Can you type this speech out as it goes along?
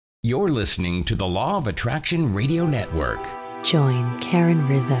You're listening to the Law of Attraction Radio Network. Join Karen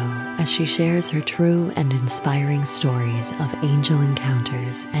Rizzo as she shares her true and inspiring stories of angel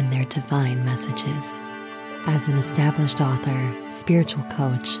encounters and their divine messages. As an established author, spiritual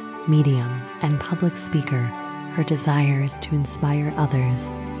coach, medium, and public speaker, her desire is to inspire others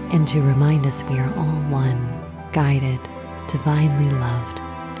and to remind us we are all one, guided, divinely loved,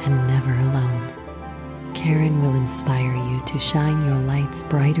 and never alone. Karen will inspire you to shine your lights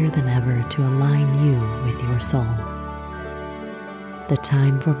brighter than ever to align you with your soul. The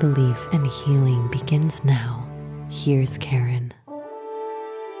time for belief and healing begins now. Here's Karen.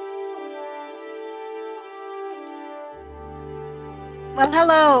 Well,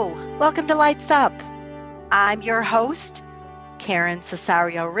 hello. Welcome to Lights Up. I'm your host, Karen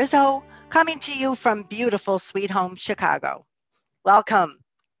Cesario Rizzo, coming to you from beautiful Sweet Home, Chicago. Welcome.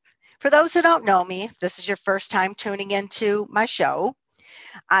 For those who don't know me, if this is your first time tuning into my show,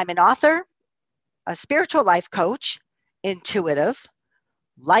 I'm an author, a spiritual life coach, intuitive,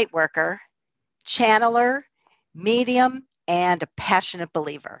 light worker, channeler, medium, and a passionate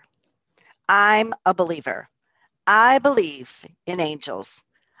believer. I'm a believer. I believe in angels.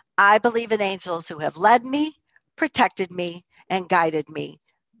 I believe in angels who have led me, protected me, and guided me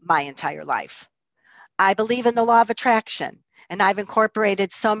my entire life. I believe in the law of attraction. And I've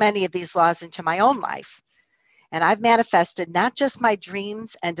incorporated so many of these laws into my own life. And I've manifested not just my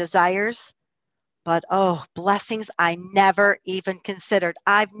dreams and desires, but blessings I never even considered.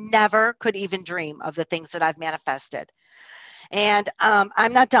 I've never could even dream of the things that I've manifested. And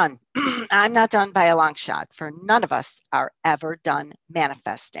I'm not done. I'm not done by a long shot, for none of us are ever done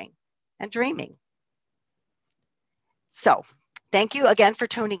manifesting and dreaming. So, thank you again for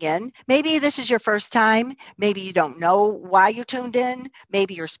tuning in. Maybe this is your first time. Maybe you don't know why you tuned in.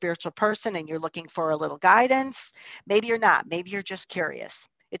 Maybe you're a spiritual person and you're looking for a little guidance. Maybe you're not. Maybe you're just curious.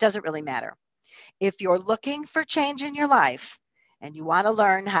 It doesn't really matter. If you're looking for change in your life and you want to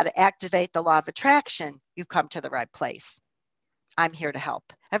learn how to activate the law of attraction, you've come to the right place. I'm here to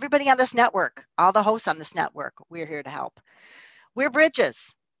help. Everybody on this network, all the hosts on this network, we're here to help. We're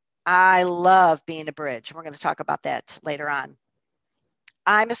bridges. I love being a bridge. We're going to talk about that later on.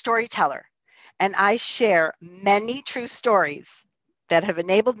 I'm a storyteller, and I share many true stories that have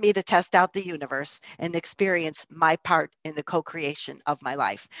enabled me to test out the universe and experience my part in the co-creation of my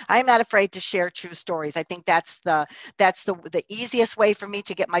life. I'm not afraid to share true stories. I think that's the easiest way for me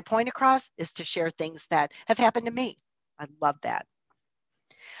to get my point across, is to share things that have happened to me. I love that.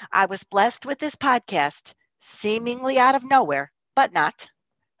 I was blessed with this podcast, seemingly out of nowhere, but not.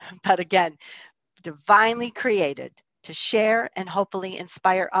 But again, divinely created to share and hopefully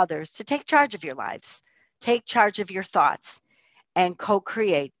inspire others to take charge of your lives, take charge of your thoughts, and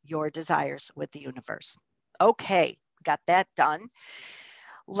co-create your desires with the universe. Okay, got that done.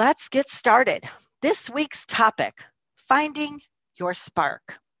 Let's get started. This week's topic, finding your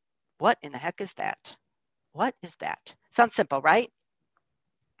spark. What in the heck is that? What is that? Sounds simple, right?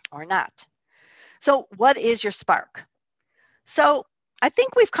 Or not? So what is your spark? So I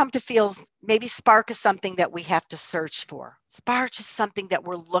think we've come to feel maybe spark is something that we have to search for. Spark is something that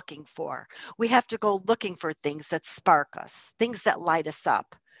we're looking for. We have to go looking for things that spark us, things that light us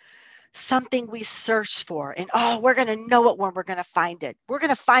up, something we search for. And we're going to know it when we're going to find it. We're going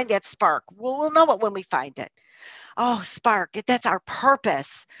to find that spark. We'll know it when we find it. Spark, that's our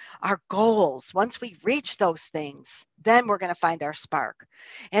purpose, our goals. Once we reach those things, then we're going to find our spark.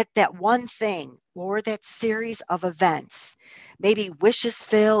 At that one thing or that series of events, maybe wishes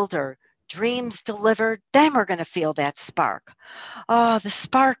filled or dreams delivered, then we're going to feel that spark. The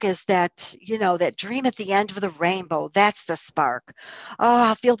spark is that, that dream at the end of the rainbow. That's the spark.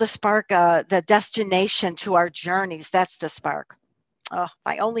 I'll feel the spark, the destination to our journeys. That's the spark. If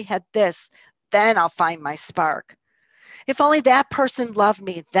I only had this, then I'll find my spark. If only that person loved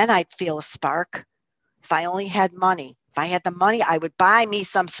me, then I'd feel a spark. If I only had money, if I had the money, I would buy me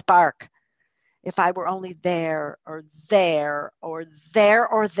some spark. If I were only there or there or there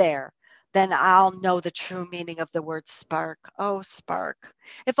or there, then I'll know the true meaning of the word spark. Oh, spark.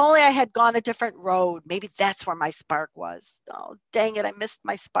 If only I had gone a different road, maybe that's where my spark was. Oh, dang it, I missed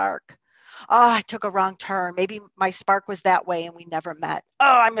my spark. I took a wrong turn. Maybe my spark was that way and we never met.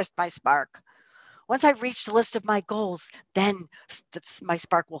 I missed my spark. Once I've reached the list of my goals, then my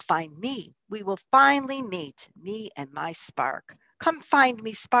spark will find me. We will finally meet, me and my spark. Come find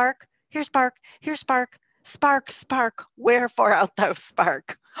me, spark. Here, spark. Here, spark. Spark, spark. Wherefore art thou,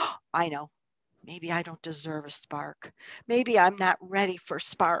 spark? I know. Maybe I don't deserve a spark. Maybe I'm not ready for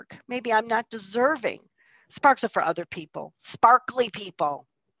spark. Maybe I'm not deserving. Sparks are for other people, sparkly people.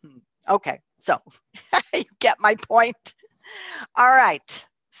 Okay, so you get my point. All right.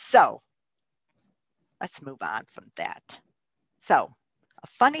 So let's move on from that. So a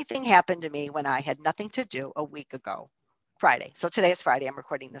funny thing happened to me when I had nothing to do a week ago, Friday. So today is Friday. I'm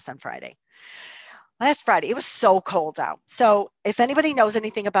recording this on Friday. Last Friday, it was so cold out. So if anybody knows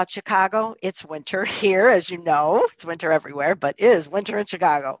anything about Chicago, it's winter here, as you know. It's winter everywhere, but it is winter in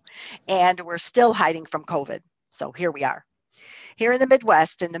Chicago. And we're still hiding from COVID. So here we are. Here in the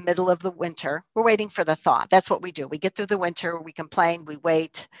Midwest, in the middle of the winter, we're waiting for the thaw. That's what we do. We get through the winter, we complain, we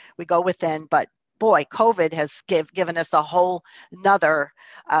wait, we go within. But boy, COVID has given us a whole nother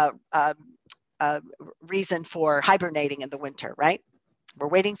reason for hibernating in the winter, right? We're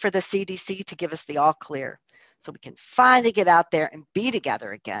waiting for the CDC to give us the all clear so we can finally get out there and be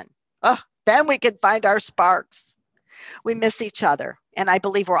together again. Oh, then we can find our sparks. We miss each other, and I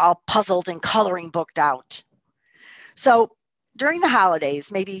believe we're all puzzled and coloring booked out. So during the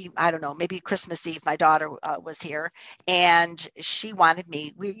holidays, maybe, I don't know, maybe Christmas Eve, my daughter was here, and she wanted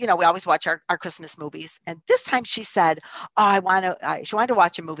me, we always watch our Christmas movies. And this time she said, oh, she wanted to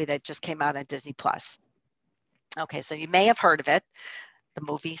watch a movie that just came out on Disney Plus. Okay, so you may have heard of it. The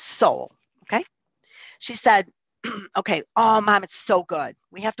movie Soul, okay? She said, okay, oh, Mom, it's so good.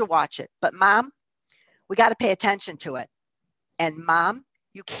 We have to watch it. But Mom, we got to pay attention to it. And Mom,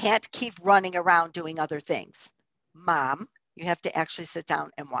 you can't keep running around doing other things. Mom, you have to actually sit down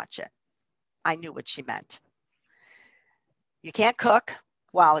and watch it. I knew what she meant. You can't cook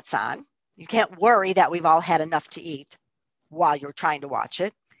while it's on. You can't worry that we've all had enough to eat while you're trying to watch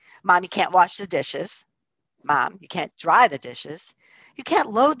it. Mom, you can't wash the dishes. Mom, you can't dry the dishes. You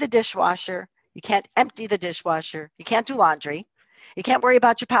can't load the dishwasher. You can't empty the dishwasher. You can't do laundry. You can't worry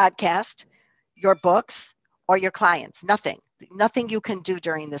about your podcast, your books, or your clients. Nothing. Nothing you can do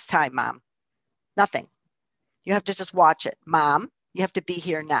during this time, Mom. Nothing. You have to just watch it. Mom, you have to be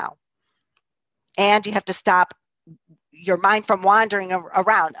here now. And you have to stop your mind from wandering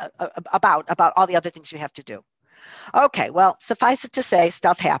around about all the other things you have to do. Okay, well, suffice it to say,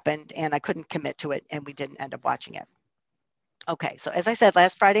 stuff happened and I couldn't commit to it and we didn't end up watching it. Okay, so as I said,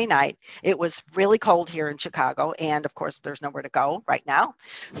 last Friday night, it was really cold here in Chicago. And of course, there's nowhere to go right now.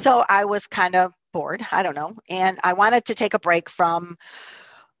 So I was kind of bored, I don't know. And I wanted to take a break from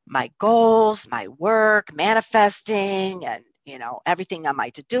my goals, my work, manifesting, and everything on my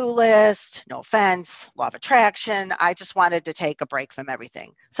to-do list. No offense, law of attraction. I just wanted to take a break from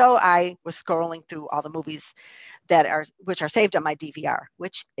everything. So I was scrolling through all the movies which are saved on my DVR,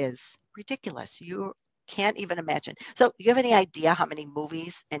 which is ridiculous. You can't even imagine. So do you have any idea how many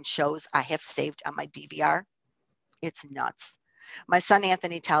movies and shows I have saved on my DVR? It's nuts. My son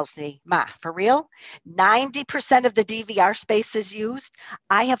Anthony tells me, Ma, for real, 90% of the DVR space is used.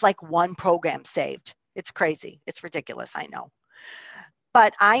 I have like one program saved. It's crazy. It's ridiculous. I know.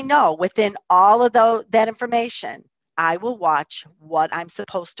 But I know within all of that information, I will watch what I'm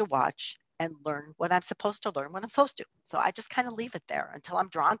supposed to watch and learn what I'm supposed to learn when I'm supposed to. So I just kind of leave it there until I'm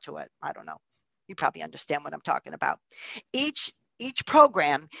drawn to it. I don't know. You probably understand what I'm talking about. Each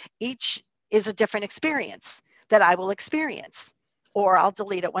program, each is a different experience that I will experience, or I'll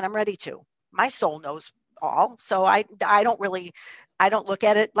delete it when I'm ready to. My soul knows all. So I don't look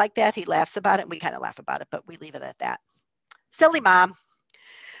at it like that. He laughs about it and we kind of laugh about it, but we leave it at that. Silly Mom.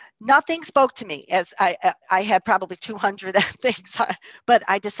 Nothing spoke to me as I had probably 200 things, but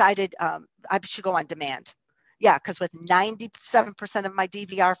I decided I should go on demand. Yeah, because with 97% of my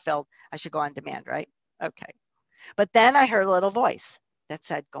DVR filled, I should go on demand, right? Okay. But then I heard a little voice that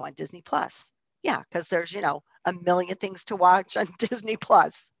said, go on Disney Plus. Yeah, because there's, a million things to watch on Disney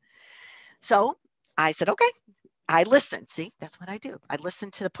Plus. So I said, okay. I listened. See, that's what I do. I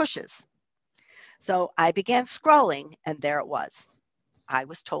listened to the pushes. So I began scrolling and there it was. I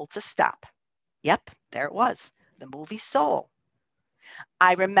was told to stop. Yep, there it was. The movie Soul.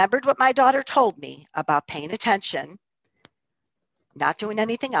 I remembered what my daughter told me about paying attention, not doing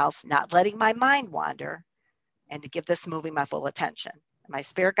anything else, not letting my mind wander, and to give this movie my full attention. My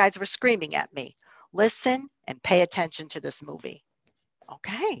spirit guides were screaming at me, listen and pay attention to this movie.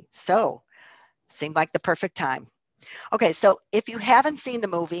 Okay, so seemed like the perfect time. Okay, so if you haven't seen the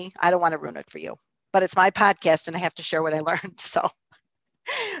movie, I don't want to ruin it for you, but it's my podcast and I have to share what I learned. So,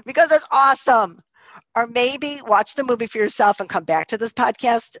 because it's awesome. Or maybe watch the movie for yourself and come back to this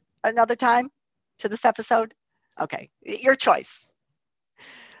podcast another time, to this episode. Okay, your choice.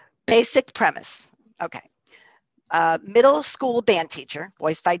 Basic premise. Okay. Middle school band teacher,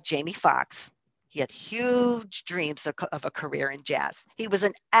 voiced by Jamie Foxx, He had huge dreams of a career in jazz. He was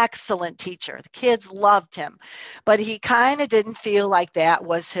an excellent teacher. The kids loved him, but he kind of didn't feel like that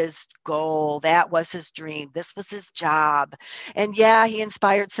was his goal. That was his dream. This was his job. And yeah, he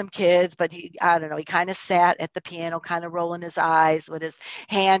inspired some kids, but I don't know, he kind of sat at the piano, kind of rolling his eyes with his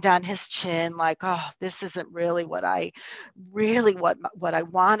hand on his chin, like, oh, this isn't really what I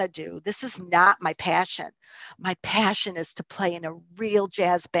want to do. This is not my passion. My passion is to play in a real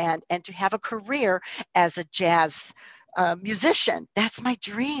jazz band and to have a career as a jazz musician. That's my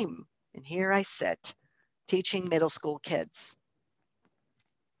dream. And here I sit teaching middle school kids.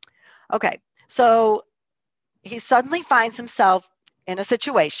 Okay, so he suddenly finds himself in a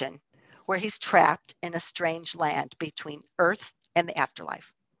situation where he's trapped in a strange land between Earth and the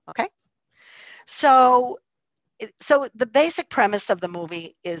afterlife. Okay, so the basic premise of the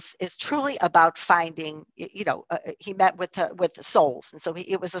movie is truly about finding, he met with souls. And so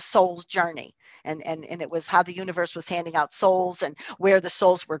it was a soul's journey. And it was how the universe was handing out souls and where the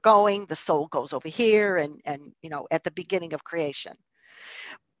souls were going. The soul goes over here and at the beginning of creation.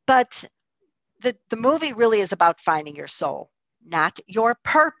 But the movie really is about finding your soul, not your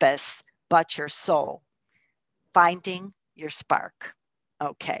purpose, but your soul. Finding your spark.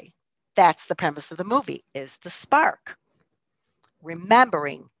 Okay. That's the premise of the movie, is the spark.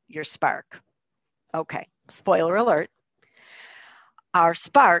 Remembering your spark. Okay, spoiler alert. Our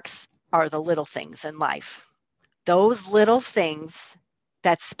sparks are the little things in life. Those little things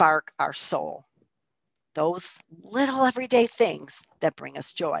that spark our soul. Those little everyday things that bring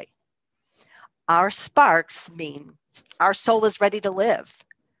us joy. Our sparks mean our soul is ready to live.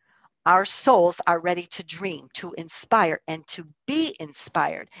 Our souls are ready to dream, to inspire, and to be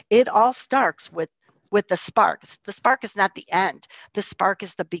inspired. It all starts with the spark. The spark is not the end. The spark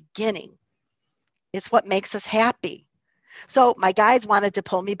is the beginning. It's what makes us happy. So my guides wanted to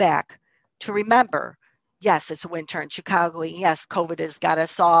pull me back to remember, yes, it's winter in Chicago. Yes, COVID has got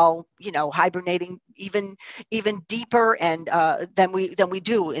us all, hibernating even deeper and than we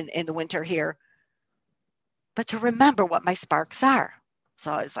do in the winter here. But to remember what my sparks are.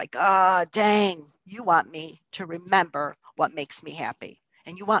 So I was like, oh, dang, you want me to remember what makes me happy.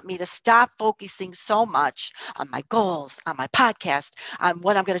 And you want me to stop focusing so much on my goals, on my podcast, on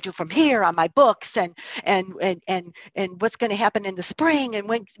what I'm going to do from here, on my books, and what's going to happen in the spring. And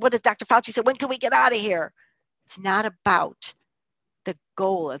what does Dr. Fauci say? When can we get out of here? It's not about the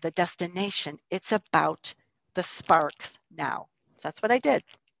goal or the destination. It's about the sparks now. So that's what I did.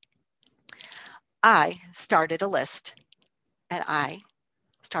 I started a list, and I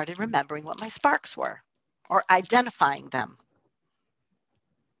started remembering what my sparks were, or identifying them.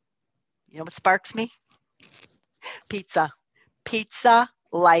 You know what sparks me? Pizza. Pizza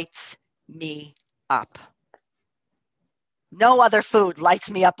lights me up. No other food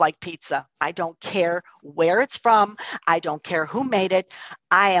lights me up like pizza. I don't care where it's from. I don't care who made it.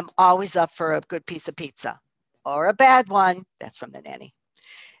 I am always up for a good piece of pizza, or a bad one. That's from the nanny.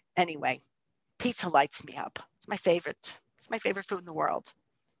 Anyway, pizza lights me up. It's my favorite. It's my favorite food in the world.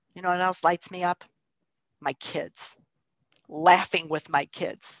 You know what else lights me up? My kids. Laughing with my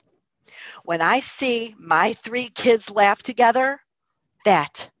kids. When I see my 3 kids laugh together,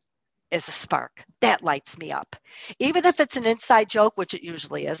 that is a spark. That lights me up. Even if it's an inside joke, which it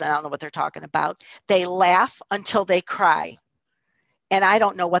usually is, I don't know what they're talking about, they laugh until they cry. And I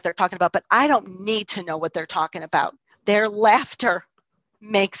don't know what they're talking about, but I don't need to know what they're talking about. Their laughter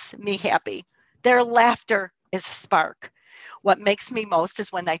makes me happy. Their laughter is a spark. What makes me most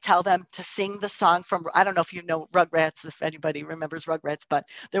is when I tell them to sing the song from, I don't know if you know Rugrats, if anybody remembers Rugrats, but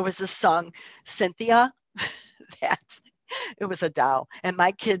there was this song, Cynthia, that it was a doll. And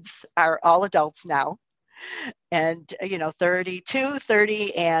my kids are all adults now. And, 32,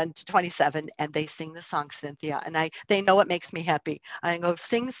 30, and 27. And they sing the song Cynthia. And they know it makes me happy. I go,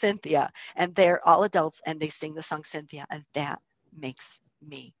 sing Cynthia. And they're all adults and they sing the song Cynthia. And that makes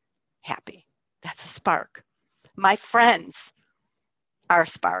me happy. That's a spark. My friends are a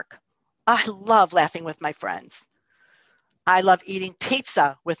spark. I love laughing with my friends. I love eating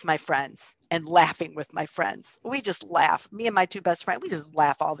pizza with my friends and laughing with my friends. We just laugh. Me and my 2 best friends, we just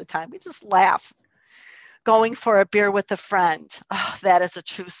laugh all the time. We just laugh. Going for a beer with a friend, that is a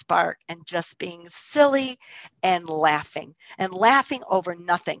true spark. And just being silly and laughing over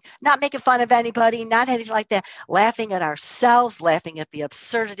nothing. Not making fun of anybody, not anything like that. Laughing at ourselves, laughing at the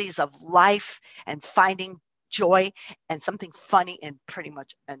absurdities of life, and finding joy and something funny in pretty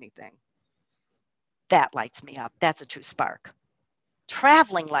much anything. That lights me up. That's a true spark.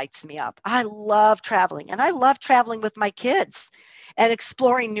 Traveling lights me up. I love traveling, and I love traveling with my kids and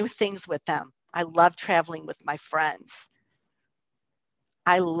exploring new things with them. I love traveling with my friends.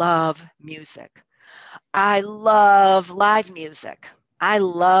 I love music. I love live music. I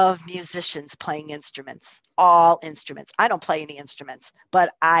love musicians playing instruments, all instruments. I don't play any instruments,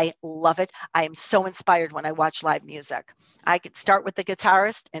 but I love it. I am so inspired when I watch live music. I could start with the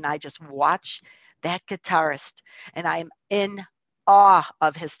guitarist and I just watch that guitarist and I'm in awe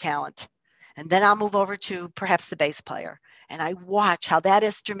of his talent. And then I'll move over to perhaps the bass player and I watch how that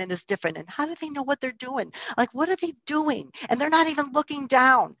instrument is different and how do they know what they're doing? Like, what are they doing? And they're not even looking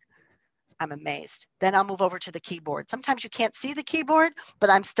down. I'm amazed. Then I'll move over to the keyboard. Sometimes you can't see the keyboard,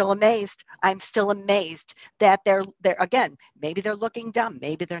 but I'm still amazed. I'm still amazed that they're again, maybe they're looking down,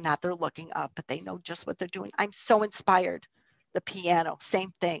 maybe they're not, they're looking up, but they know just what they're doing. I'm so inspired. The piano,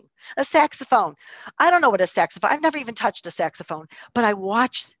 same thing. A saxophone. I don't know what a saxophone. I've never even touched a saxophone, but I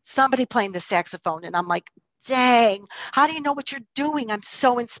watched somebody playing the saxophone and I'm like, dang, how do you know what you're doing? I'm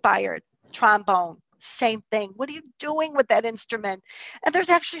so inspired. Trombone, same thing. What are you doing with that instrument? And there's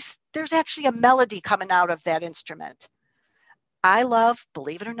actually a melody coming out of that instrument. I love,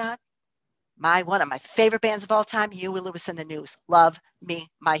 believe it or not, one of my favorite bands of all time, Huey Lewis and the News. Love me,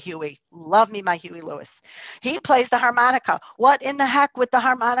 my Huey. Love me, my Huey Lewis. He plays the harmonica. What in the heck with the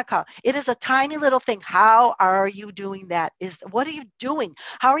harmonica? It is a tiny little thing. How are you doing that? What are you doing?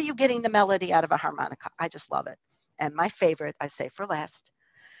 How are you getting the melody out of a harmonica? I just love it. And my favorite, I say for last,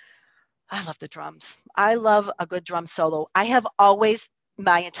 I love the drums. I love a good drum solo. I have always,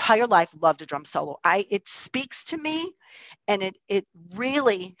 my entire life, loved a drum solo. It speaks to me and it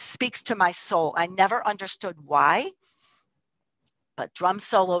really speaks to my soul. I never understood why, but drum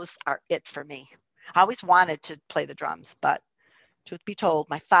solos are it for me. I always wanted to play the drums, but truth be told,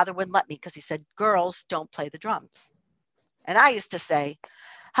 my father wouldn't let me because he said, girls don't play the drums. And I used to say,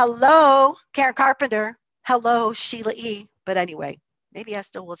 hello, Karen Carpenter. Hello, Sheila E. But anyway, maybe I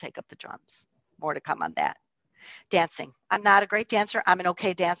still will take up the drums. More to come on that. Dancing. I'm not a great dancer. I'm an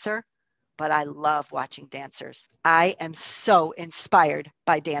okay dancer, but I love watching dancers. I am so inspired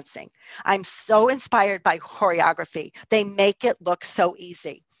by dancing. I'm so inspired by choreography. They make it look so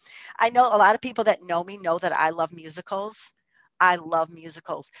easy. I know a lot of people that know me know that I love musicals. I love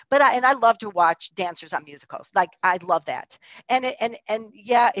musicals, I love to watch dancers on musicals. Like I love that. And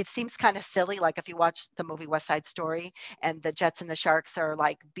yeah, it seems kind of silly. Like if you watch the movie West Side Story and the Jets and the Sharks are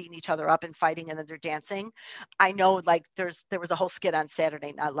like beating each other up and fighting and then they're dancing. I know like there was a whole skit on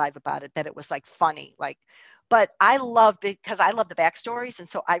Saturday Night Live about it that it was like funny. Like, but because I love the backstories. And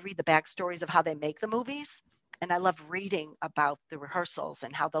so I read the backstories of how they make the movies. And I love reading about the rehearsals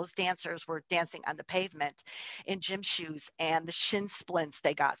and how those dancers were dancing on the pavement in gym shoes and the shin splints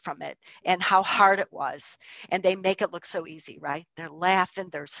they got from it and how hard it was. And they make it look so easy, right? They're laughing,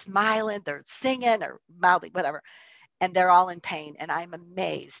 they're smiling, they're singing or mouthing, whatever. And they're all in pain. And I'm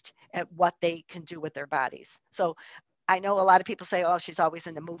amazed at what they can do with their bodies. So I know a lot of people say, oh, she's always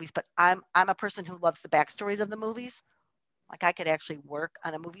in the movies, but I'm a person who loves the backstories of the movies. Like I could actually work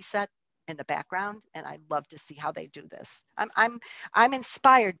on a movie set in the background and I'd love to see how they do this. I'm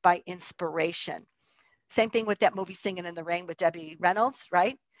inspired by inspiration. Same thing with that movie Singing in the Rain with Debbie Reynolds,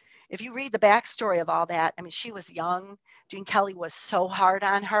 right? If you read the backstory of all that, I mean, she was young. Gene Kelly was so hard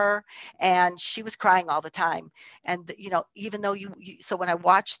on her and she was crying all the time. And, even though so when I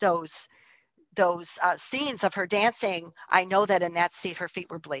watch those scenes of her dancing, I know that in that scene her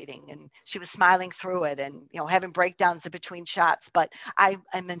feet were bleeding and she was smiling through it and having breakdowns in between shots. But I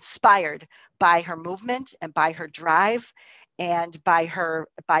am inspired by her movement and by her drive and by her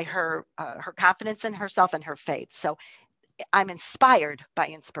confidence in herself and her faith. So I'm inspired by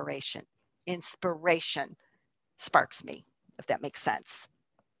inspiration. Inspiration sparks me, if that makes sense.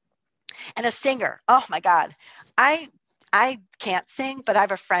 And a singer, oh my God, I can't sing, but I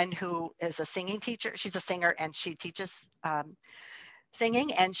have a friend who is a singing teacher. She's a singer and she teaches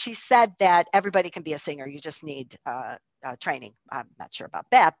singing. And she said that everybody can be a singer. You just need training. I'm not sure about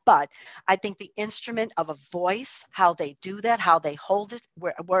that, but I think the instrument of a voice, how they do that, how they hold it,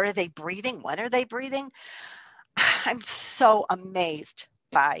 where are they breathing? When are they breathing? I'm so amazed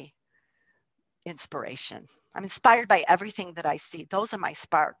by inspiration. I'm inspired by everything that I see. Those are my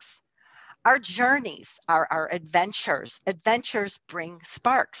sparks. Our journeys, our adventures bring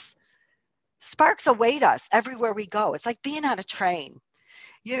sparks. Sparks await us everywhere we go. It's like being on a train.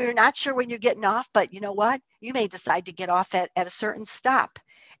 You're not sure when you're getting off, but you know what? You may decide to get off at a certain stop.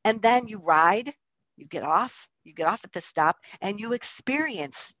 And then you ride, you get off at the stop, and you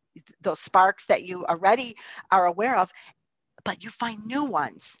experience those sparks that you already are aware of, but you find new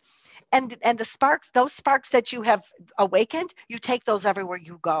ones. And the sparks, those sparks that you have awakened, you take those everywhere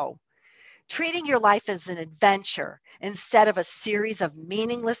you go. Treating your life as an adventure instead of a series of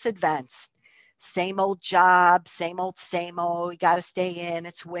meaningless events same old job, same old, we got to stay in,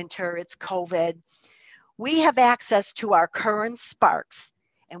 it's winter, it's COVID. We have access to our current sparks,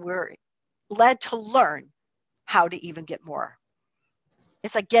 and we're led to learn how to even get more.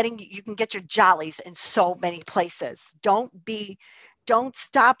 It's like you can get your jollies in so many places. Don't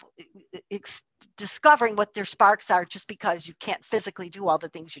stop discovering what their sparks are just because you can't physically do all the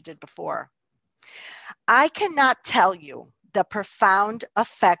things you did before. I cannot tell you the profound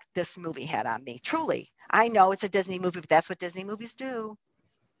effect this movie had on me. Truly, I know it's a Disney movie, but that's what Disney movies do.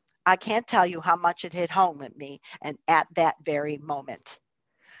 I can't tell you how much it hit home with me and at that very moment.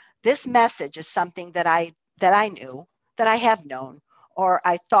 This message is something that I knew, that I have known, or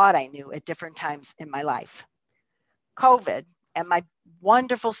I thought I knew at different times in my life. COVID and my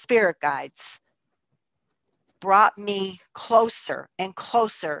wonderful spirit guides brought me closer and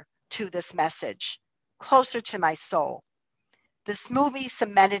closer to this message, closer to my soul. This movie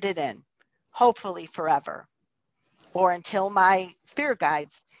cemented it in, hopefully forever, or until my spirit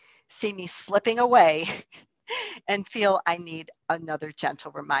guides see me slipping away and feel I need another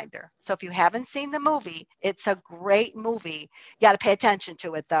gentle reminder. So if you haven't seen the movie, it's a great movie. You got to pay attention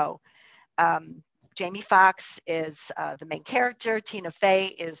to it, though. Jamie Foxx is the main character. Tina Fey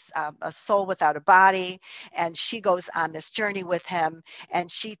is a soul without a body, and she goes on this journey with him, and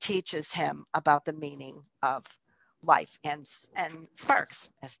she teaches him about the meaning of life and sparks,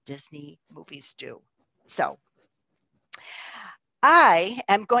 as Disney movies do. So I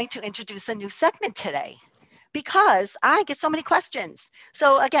am going to introduce a new segment today, because I get so many questions.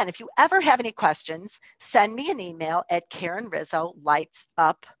 So again, if you ever have any questions, send me an email at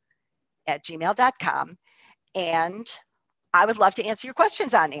KarenRizzoLightsUp@gmail.com, and I would love to answer your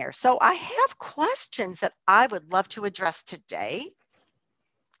questions on air. So I have questions that I would love to address today.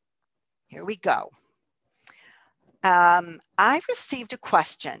 Here we go. I received a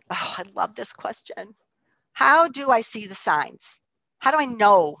question. Oh, I love this question. How do I see the signs? How do I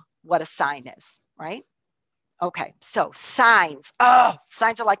know what a sign is, right? Okay, so signs. Oh,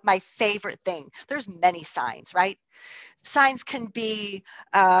 signs are like my favorite thing. There's many signs, right? Signs can be,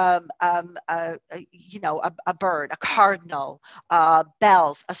 a bird, a cardinal,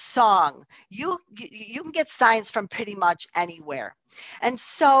 bells, a song. You can get signs from pretty much anywhere. And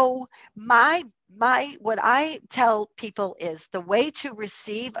so what I tell people is the way to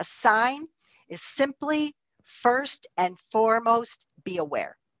receive a sign is simply, first and foremost, be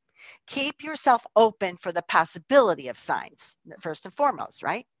aware. Keep yourself open for the possibility of signs, first and foremost,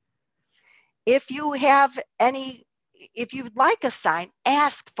 right? If you'd like a sign,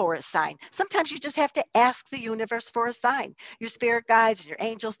 ask for a sign. Sometimes you just have to ask the universe for a sign. Your spirit guides and your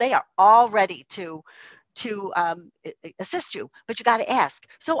angels, they are all ready to assist you, but you got to ask.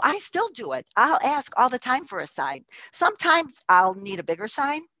 So I still do it. I'll ask all the time for a sign. Sometimes I'll need a bigger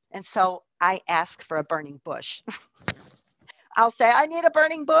sign, and so I ask for a burning bush. I'll say, I need a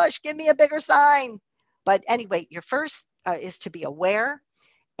burning bush. Give me a bigger sign. But anyway, your first is to be aware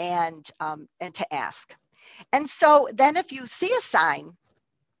and to ask. And so then if you see a sign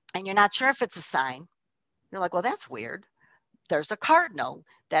and you're not sure if it's a sign, you're like, well, that's weird. There's a cardinal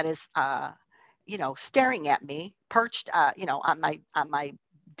that is, staring at me, perched, on my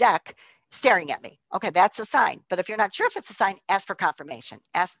deck, staring at me. Okay, that's a sign. But if you're not sure if it's a sign, ask for confirmation.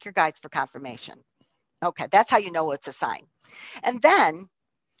 Ask your guides for confirmation. Okay, that's how you know it's a sign. And then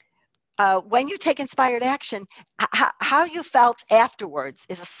when you take inspired action, how you felt afterwards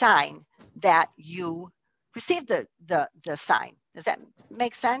is a sign that you received the sign. Does that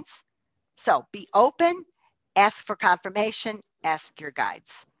make sense? So be open, ask for confirmation, ask your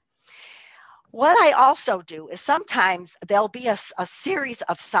guides. What I also do is sometimes there'll be a series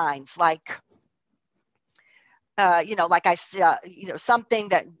of signs like, like I said, something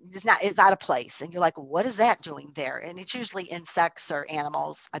that is out of place, and you're like, what is that doing there? And it's usually insects or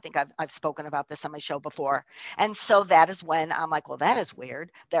animals. I think I've spoken about this on my show before. And so that is when I'm like, well, that is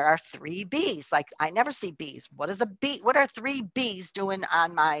weird. There are 3 bees. Like, I never see bees. What is a bee? What are 3 bees doing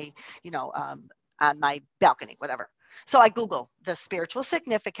on my, on my balcony, whatever. So I Google the spiritual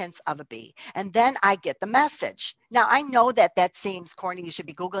significance of a bee, and then I get the message. Now, I know that seems corny. You should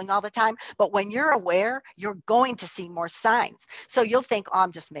be Googling all the time, but when you're aware, you're going to see more signs. So you'll think, oh,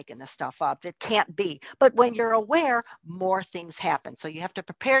 I'm just making this stuff up. It can't be. But when you're aware, more things happen. So you have to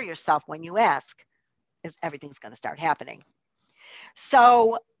prepare yourself when you ask, if everything's going to start happening.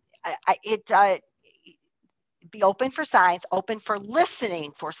 So be open for signs, open for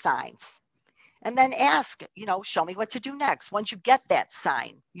listening for signs. And then ask, show me what to do next. Once you get that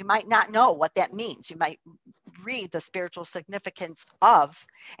sign, you might not know what that means. You might read the spiritual significance of,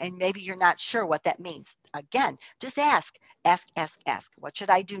 and maybe you're not sure what that means. again, just ask. What should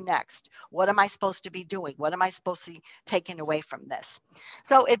I do next? What am I supposed to be doing? What am I supposed to be taking away from this?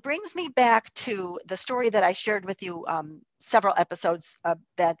 So it brings me back to the story that I shared with you several episodes,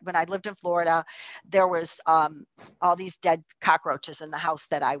 that when I lived in Florida, there was all these dead cockroaches in the house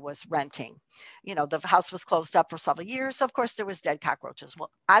that I was renting. You know, the house was closed up for several years. So of course there was dead cockroaches. Well,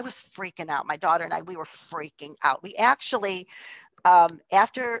 I was freaking out. My daughter and I, we were freaking out. We actually,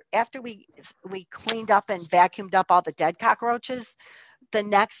 after we cleaned up and vacuumed up all the dead cockroaches, the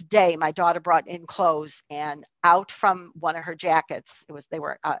next day my daughter brought in clothes, and out from one of her jackets,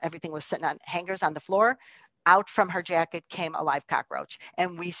 everything was sitting on hangers on the floor. Out from her jacket came a live cockroach,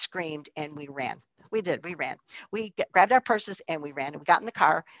 and we screamed and we ran. We ran. We grabbed our purses and we ran, and we got in the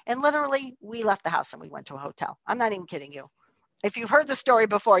car, and literally we left the house and we went to a hotel. I'm not even kidding you. If you've heard the story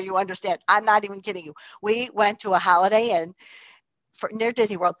before, you understand. I'm not even kidding you. We went to a Holiday Inn near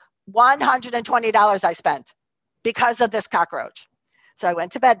Disney World. $120 I spent because of this cockroach. So I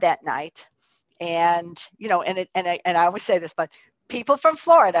went to bed that night, and and I always say this, but people from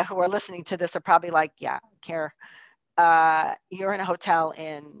Florida who are listening to this are probably like, yeah, Kara, you're in a hotel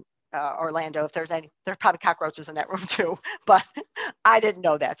in Orlando. If there's probably cockroaches in that room too, but I didn't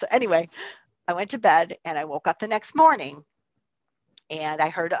know that. So anyway, I went to bed and I woke up the next morning and I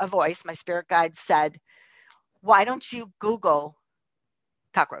heard a voice. My spirit guide said, why don't you Google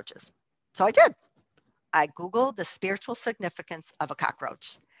cockroaches? So I did. I Googled the spiritual significance of a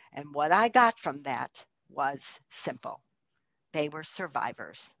cockroach. And what I got from that was simple. They were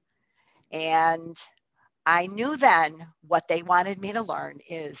survivors. And I knew then what they wanted me to learn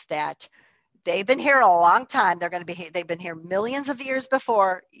is that they've been here a long time. They've been here millions of years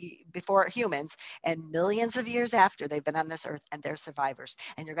before humans, and millions of years after they've been on this earth, and they're survivors.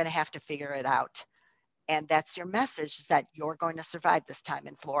 And you're going to have to figure it out. And that's your message, is that you're going to survive this time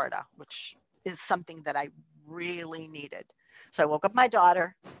in Florida, which is something that I really needed. So I woke up my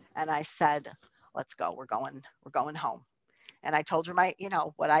daughter and I said, let's go. We're going home. And I told her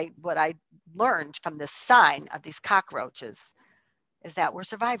what I learned from this sign of these cockroaches is that we're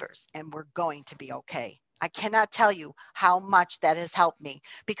survivors and we're going to be okay. I cannot tell you how much that has helped me,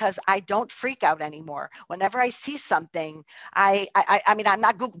 because I don't freak out anymore. Whenever I see something, I mean,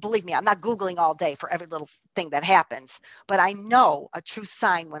 believe me, I'm not Googling all day for every little thing that happens, but I know a true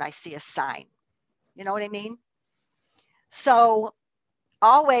sign when I see a sign. You know what I mean? So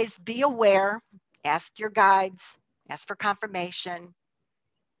always be aware, ask your guides, ask for confirmation.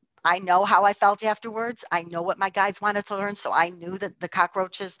 I know how I felt afterwards. I know what my guides wanted to learn. So I knew that the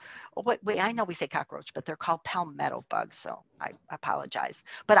cockroaches, I know we say cockroach, but they're called palmetto bugs. So I apologize.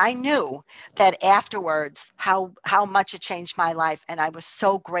 But I knew that afterwards how much it changed my life. And I was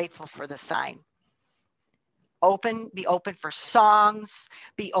so grateful for the sign. Be open for songs,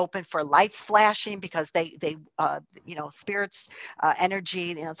 be open for lights flashing, because they spirits,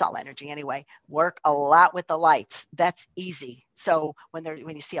 energy, it's all energy anyway, work a lot with the lights. That's easy. So when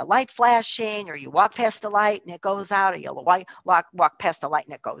you see a light flashing, or you walk past a light and it goes out, or you walk past a light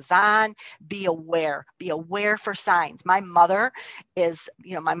and it goes on, be aware for signs. My mother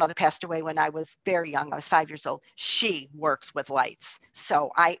passed away when I was very young. I was 5 years old. She works with lights. So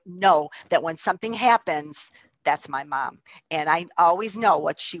I know that when something happens, that's my mom. And I always know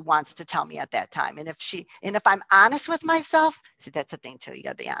what she wants to tell me at that time. And if I'm honest with myself, see, that's the thing too, you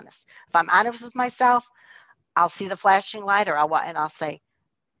gotta be honest. If I'm honest with myself, I'll see the flashing light, and I'll say,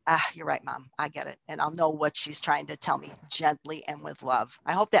 you're right, Mom, I get it. And I'll know what she's trying to tell me gently and with love.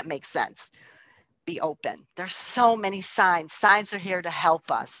 I hope that makes sense. Be open. There's so many signs. Signs are here to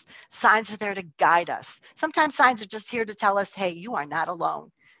help us. Signs are there to guide us. Sometimes signs are just here to tell us, hey, you are not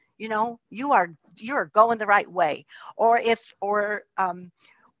alone. You are going the right way. Or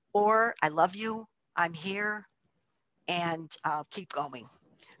I love you, I'm here, and keep going.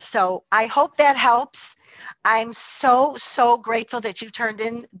 So I hope that helps. I'm so grateful that you tuned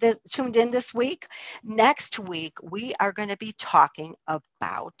in this week. Next week, we are going to be talking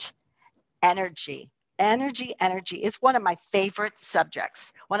about energy. Energy is one of my favorite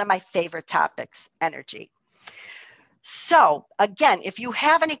subjects, one of my favorite topics, energy. So again, if you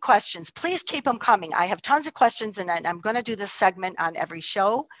have any questions, please keep them coming. I have tons of questions, and I'm going to do this segment on every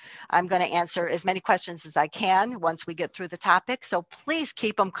show. I'm going to answer as many questions as I can once we get through the topic. So please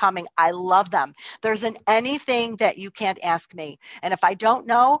keep them coming. I love them. There isn't anything that you can't ask me. And if I don't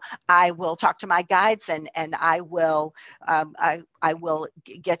know, I will talk to my guides, and I will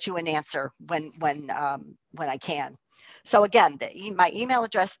get you an answer when I can. So again, my email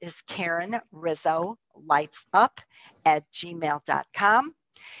address is KarenRizzoLightsUp@gmail.com.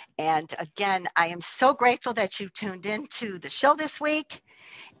 And again, I am so grateful that you tuned in to the show this week.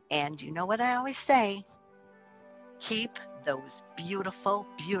 And you know what I always say, Keep those beautiful,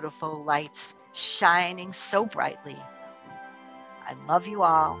 beautiful lights shining so brightly. I love you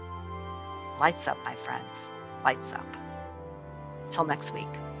all. Lights up, my friends. Lights up. Till next week.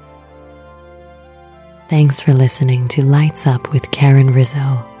 Thanks for listening to Lights Up with Karen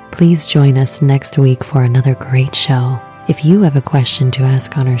Rizzo. Please join us next week for another great show. If you have a question to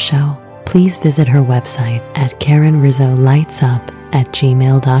ask on our show, please visit her website at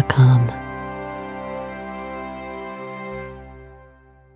KarenRizzoLightsUp@gmail.com.